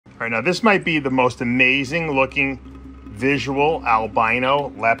All right, now this might be the most amazing looking visual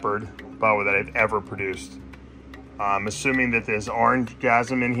albino leopard boa that I've ever produced. I'm assuming that there's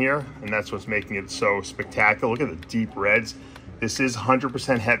ORANGASM in here, and that's what's making it so spectacular. Look at the deep reds. This is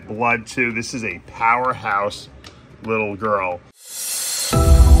 100% het blood too. This is a powerhouse little girl.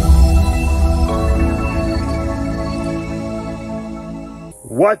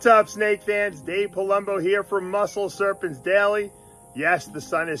 What's up, snake fans? Dave Palumbo here from Muscle Serpents Daily. Yes, the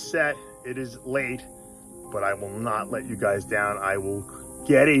sun is set. It is late, but I will not let you guys down. I will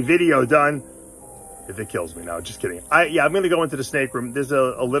get a video done if it kills me. No, just kidding. Yeah, I'm going to go into the snake room. There's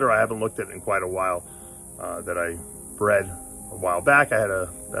a litter I haven't looked at in quite a while that I bred a while back. I had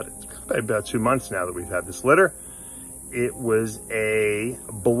about 2 months now that we've had this litter. It was a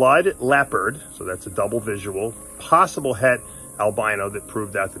blood leopard, so that's a double visual, possible het albino that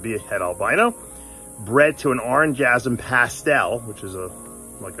proved out to be a het albino, bred to an ORANGASM pastel, which is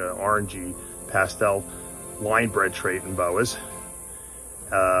like an orangey pastel line bred trait in boas.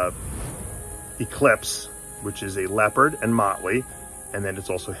 Eclipse, which is a leopard, and MOTLEY, and then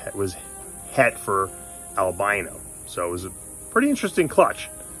it's also was het for albino. So it was a pretty interesting clutch.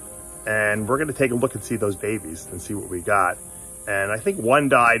 And we're going to take a look and see those babies and see what we got. And I think one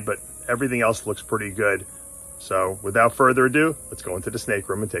died, but everything else looks pretty good. So without further ado, let's go into the snake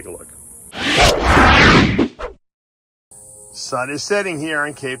room and take a look. Sun is setting here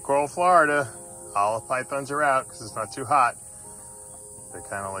in Cape Coral, Florida. Olive pythons are out because it's not too hot. They're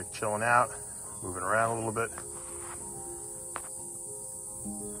kind of like chilling out, moving around a little bit.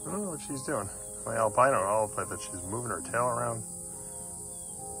 I don't know what she's doing. My albino olive python, she's moving her tail around.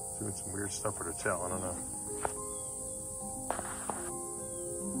 Doing some weird stuff with her tail, I don't know.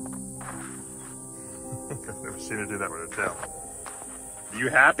 I've never seen her do that with her tail. Are you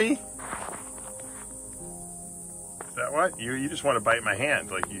happy? Is that what? You just want to bite my hand,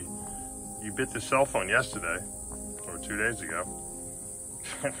 like you bit the cell phone yesterday, or 2 days ago.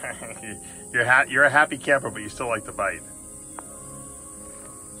 You're a happy camper, but you still like to bite.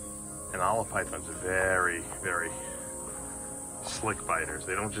 And olive pythons are very, very slick biters.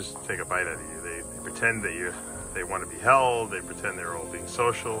 They don't just take a bite out of you. They pretend that they want to be held. They pretend they're all being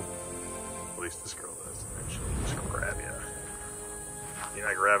social. At least this girl does. And she'll just grab you. You're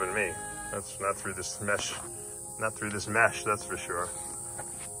not grabbing me. That's not through this mesh. Not through this mesh, that's for sure.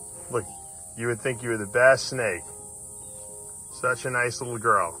 Look, you would think you were the best snake. Such a nice little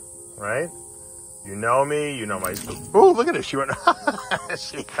girl, right? You know me, you know my... Ooh, look at her. She went...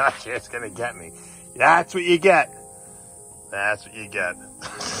 She thought she was going to get me. That's what you get. That's what you get.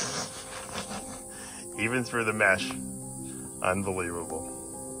 Even through the mesh. Unbelievable.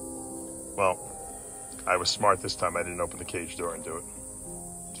 Well, I was smart this time. I didn't open the cage door and do it.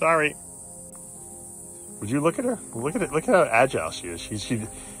 Sorry. Would you look at her? Look at it. Look at how agile she is.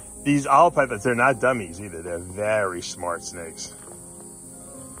 These olive pythons, they're not dummies either. They're very smart snakes.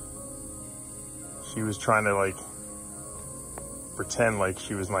 She was trying to like pretend like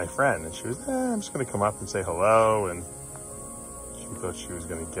she was my friend, and she was, I'm just gonna come up and say hello, and she thought she was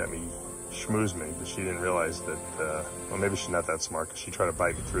gonna get me, schmooze me, but she didn't realize that, well, maybe she's not that smart, because she tried to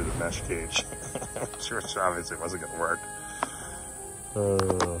bite me through the mesh cage. Which obviously wasn't gonna work.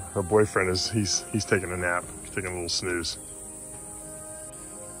 Her boyfriend he's taking a nap. He's taking a little snooze.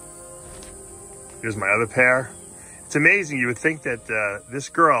 Here's my other pair. It's amazing. You would think that this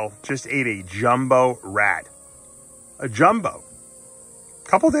girl just ate a jumbo rat. A jumbo. A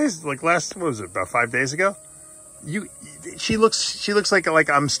couple days, like what was it, about 5 days ago? She looks like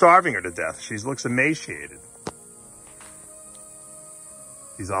I'm starving her to death. She looks emaciated.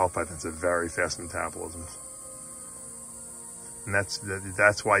 These olive pythons have very fast metabolisms. And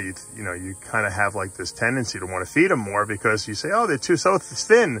that's why you kind of have like this tendency to want to feed them more, because you say, oh, they're so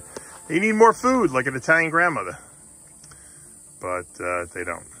thin. They need more food, like an Italian grandmother. But they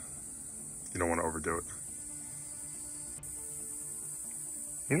don't. You don't want to overdo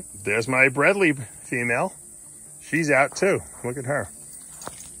it. There's my Bredli female. She's out too. Look at her.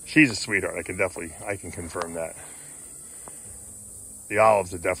 She's a sweetheart. I can confirm that. The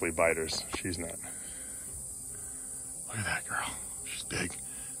olives are definitely biters. She's not. Look at that girl. She's big.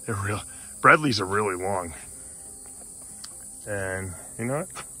 They're real. Bredlis are really long. And you know what?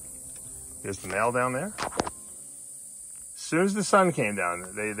 There's the male down there. As soon as the sun came down,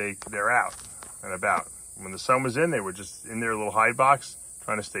 they're out and about. When the sun was in, they were just in their little hide box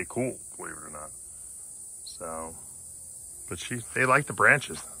trying to stay cool, believe it or not. So, but they like the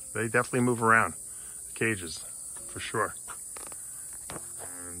branches. They definitely move around the cages, for sure.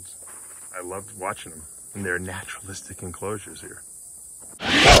 And I loved watching them in their naturalistic enclosures here.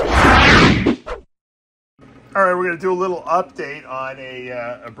 All right, we're going to do a little update on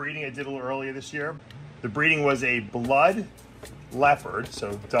a breeding I did a little earlier this year. The breeding was a blood leopard,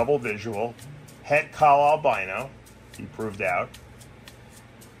 so double visual, het KAHL albino, he proved out,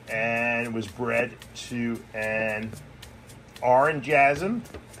 and it was bred to an ORANGASM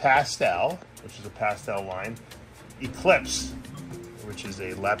pastel, which is a pastel line, Eclipse, which is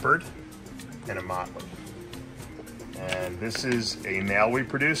a leopard, and a MOTLEY. And this is a male we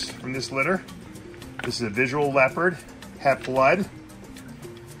produced from this litter. This is a visual leopard, het blood.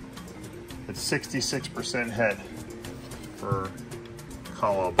 It's 66% het for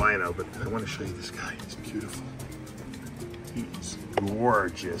KAHL albino, but I want to show you this guy. He's beautiful. He's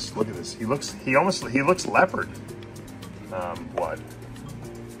gorgeous. Look at this. He looks leopard blood,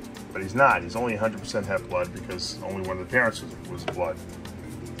 but he's not. He's only 100% het blood because only one of the parents was blood.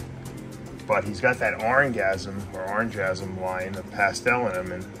 But he's got that ORANGASM line of pastel in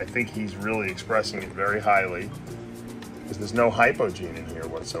him, and I think he's really expressing it very highly because there's no hypogene in here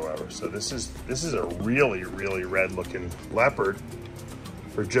whatsoever. So this is a really, really red looking leopard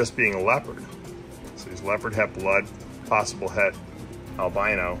for just being a leopard. So he's leopard het blood, possible het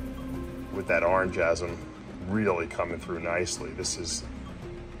albino with that ORANGASM really coming through nicely. This is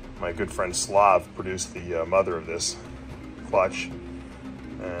my good friend Slav produced the mother of this clutch,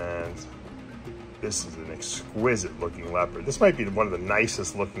 and this is an exquisite looking leopard. This might be one of the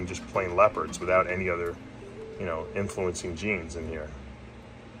nicest looking just plain leopards without any other, you know, influencing genes in here.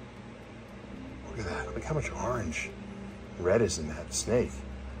 Look at that. Look how much orange red is in that snake.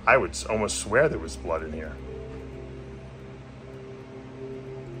 I would almost swear there was blood in here.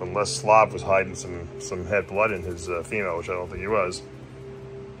 Unless Slav was hiding some het blood in his female, which I don't think he was.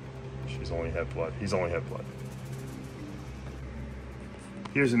 She's only het blood. He's only het blood.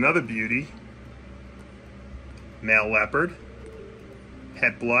 Here's another beauty. Male leopard,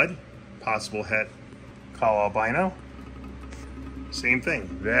 het blood, possible het KAHL albino. Same thing,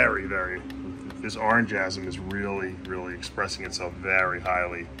 very, very, this ORANGASM is really, really expressing itself very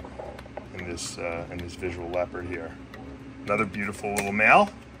highly in this visual leopard here. Another beautiful little male.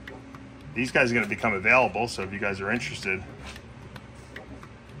 These guys are going to become available, so if you guys are interested,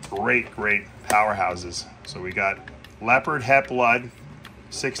 great powerhouses. So we got leopard, het blood,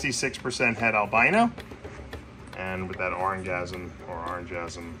 66% het albino, and with that ORANGASM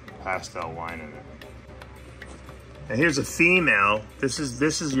pastel line in it. And here's a female. This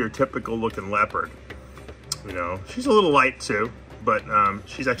is your typical looking leopard. You know, she's a little light too, but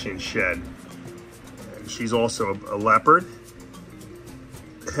she's actually in shed. And she's also a leopard,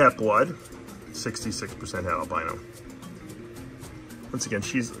 het blood, 66% het albino. Once again,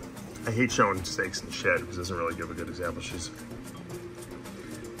 I hate showing snakes in the shed because it doesn't really give a good example. She's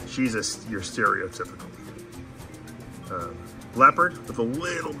your stereotypical leopard with a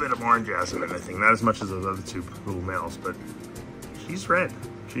little bit of ORANGASM in it, I think. Not as much as those other two little males, but she's red.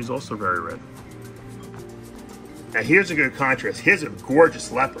 She's also very red. Now here's a good contrast. Here's a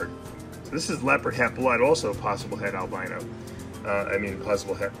gorgeous leopard. So this is leopard het blood, also possible het albino.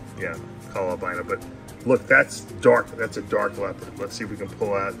 Possible het, yeah, KAHL albino. But look, that's dark. That's a dark leopard. Let's see if we can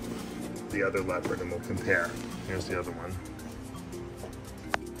pull out the other leopard and we'll compare. Here's the other one.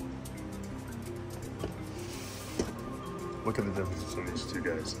 Look at the difference between these two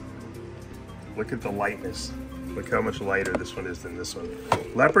guys. Look at the lightness. Look how much lighter this one is than this one.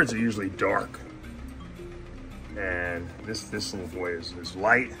 Leopards are usually dark. And this little boy is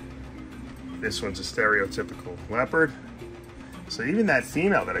light. This one's a stereotypical leopard. So even that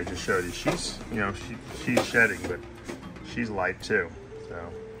female that I just showed you, she's shedding, but she's light too.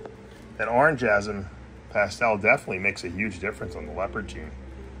 So that ORANGASM pastel definitely makes a huge difference on the leopard gene.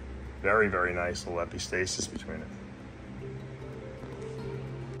 Very, very nice little epistasis between it.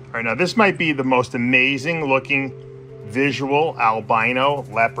 All right, now this might be the most amazing looking visual albino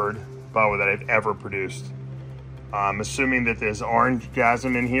leopard boa that I've ever produced. I'm assuming that there's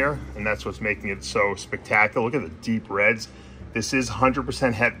ORANGASM in here, and that's what's making it so spectacular. Look at the deep reds. This is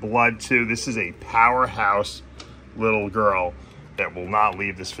 100% het blood too. This is a powerhouse little girl that will not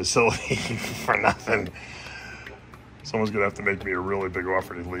leave this facility for nothing. Someone's gonna have to make me a really big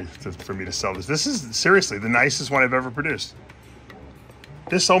offer for me to sell this. This is seriously the nicest one I've ever produced.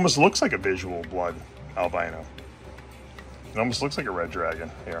 This almost looks like a visual blood albino. It almost looks like a red dragon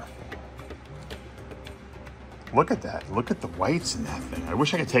here. Look at that. Look at the whites in that thing. I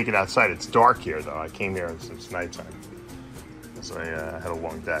wish I could take it outside. It's dark here though. I came here, it's nighttime. So I had a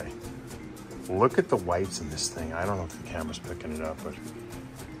long day. Look at the whites in this thing. I don't know if the camera's picking it up, but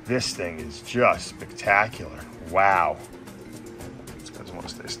this thing is just spectacular. Wow. This guy doesn't want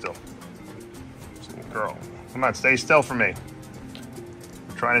to stay still. This little girl. Come on, stay still for me.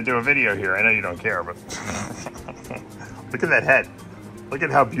 I'm trying to do a video here. I know you don't care, but Look at that head. Look at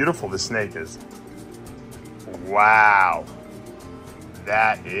how beautiful this snake is. Wow.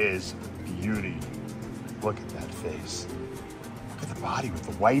 That is beauty. Look at that face. Look at the body with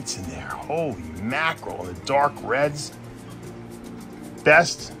the whites in there. Holy mackerel. And the dark reds.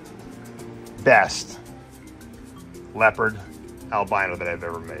 Best leopard albino that I've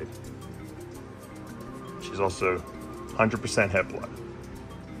ever made. She's also 100% het blood.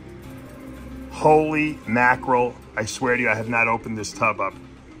 Holy mackerel. I swear to you, I have not opened this tub up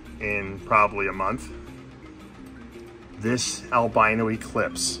in probably a month. This albino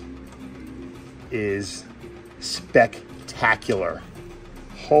Eclipse is spectacular.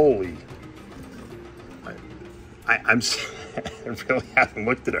 Holy. I really haven't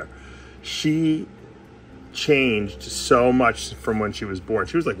looked at her. She changed so much from when she was born.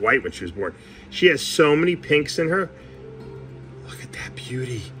 She was like white when she was born. She has so many pinks in her. Look at that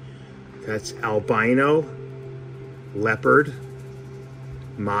beauty. That's albino, leopard,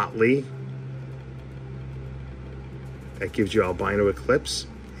 motley. That gives you albino Eclipse,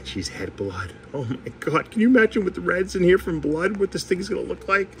 and she's het blood. Oh my God, can you imagine with the reds in here from blood, what this thing's gonna look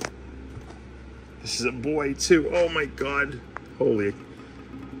like? This is a boy too, oh my God. Holy,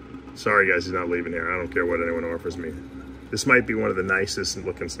 sorry guys, he's not leaving here. I don't care what anyone offers me. This might be one of the nicest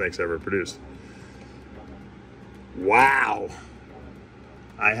looking snakes ever produced. Wow.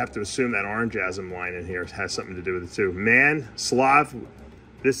 I have to assume that ORANGASM line in here has something to do with it too. Man, Slav,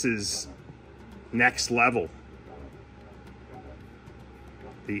 this is next level.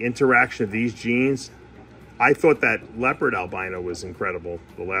 The interaction of these genes. I thought that leopard albino was incredible.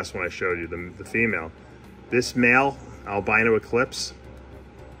 The last one I showed you, the female. This male albino Eclipse,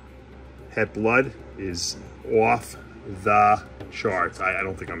 het blood, is off the charts. I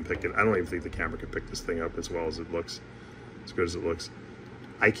don't think I'm picking, I don't even think the camera can pick this thing up as well as it looks, as good as it looks.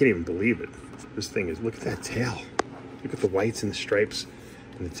 I can't even believe it. This thing is, look at that tail. Look at the whites and the stripes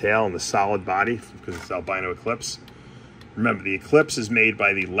and the tail and the solid body because it's albino Eclipse. Remember, the Eclipse is made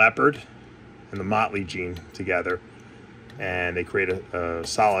by the leopard and the motley gene together, and they create a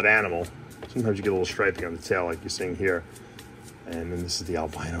solid animal. Sometimes you get a little striping on the tail like you're seeing here, and then this is the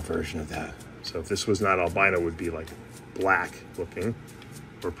albino version of that. So if this was not albino, it would be like black looking,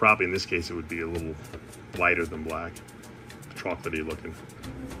 or probably in this case it would be a little lighter than black, chocolatey looking.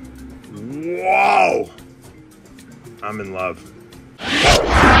 Whoa! I'm in love.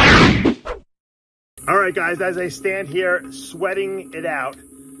 All right, guys, as I stand here sweating it out,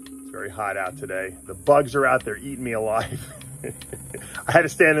 it's very hot out today. The bugs are out there eating me alive. I had to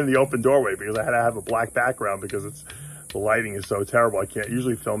stand in the open doorway because I had to have a black background because the lighting is so terrible. I can't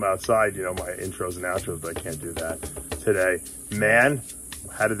usually film outside, you know, my intros and outros, but I can't do that today. Man,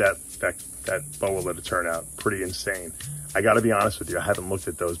 how did that boa litter turn out? Pretty insane. I got to be honest with you, I haven't looked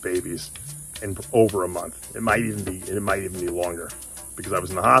at those babies in over a month. It might even be longer because I was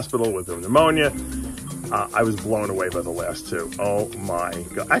in the hospital with pneumonia. I was blown away by the last two. Oh my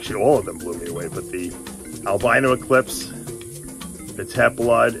God. Actually, all of them blew me away, but the albino Eclipse, that's het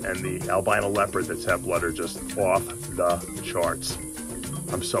blood, and the albino leopard that's het blood are just off the charts.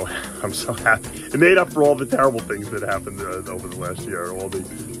 I'm so happy. It made up for all the terrible things that happened over the last year, all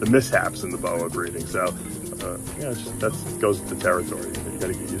the mishaps in the boa breeding. So, yeah, that goes with the territory. You got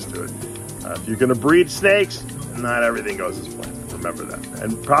to get used to it. If you're going to breed snakes, not everything goes as planned. Remember that.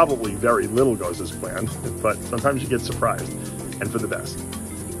 And probably very little goes as planned, but sometimes you get surprised, and for the best.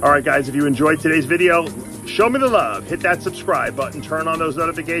 All right, guys, if you enjoyed today's video, show me the love. Hit that subscribe button, turn on those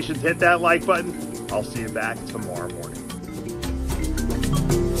notifications, hit that like button. I'll see you back tomorrow morning.